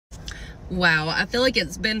Wow, I feel like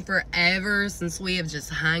it's been forever since we have just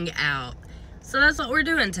hung out. So that's what we're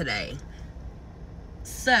doing today.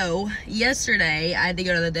 So, yesterday, I had to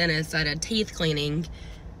go to the dentist. I had a teeth cleaning.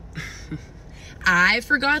 I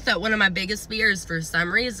forgot that one of my biggest fears for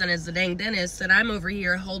some reason is the dang dentist, that I'm over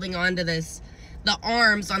here holding on to the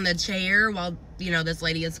arms on the chair while, this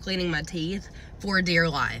lady is cleaning my teeth for dear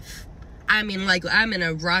life. I mean, like, I'm in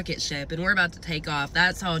a rocket ship and we're about to take off.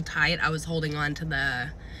 That's how tight I was holding on to the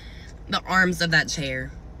arms of that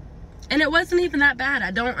chair. And it wasn't even that bad.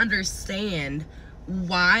 I don't understand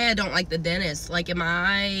why I don't like the dentist. Like,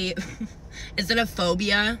 is it a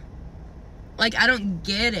phobia? Like, I don't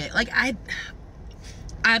get it. Like, I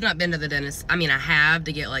have not been to the dentist. I mean, I have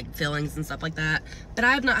to get, like, fillings and stuff like that. But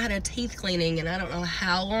I have not had a teeth cleaning in I don't know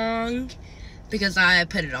how long, because I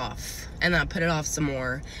put it off. And then I put it off some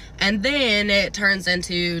more. And then it turns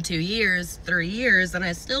into 2 years, 3 years, and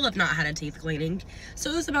I still have not had a teeth cleaning.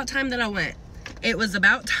 So it was about time that I went. It was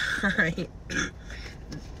about time,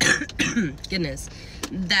 goodness,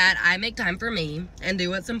 that I make time for me and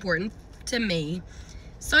do what's important to me.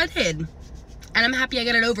 So I did. And I'm happy I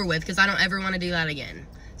got it over with, because I don't ever want to do that again.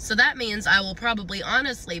 So that means I will probably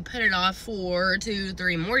honestly put it off for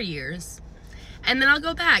 2-3 more years. And then I'll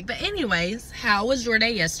go back. But anyways, how was your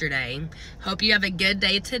day yesterday? Hope you have a good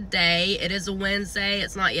day today. It is a Wednesday.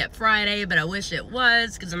 It's not yet Friday, but I wish it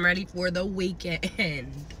was, because I'm ready for the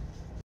weekend.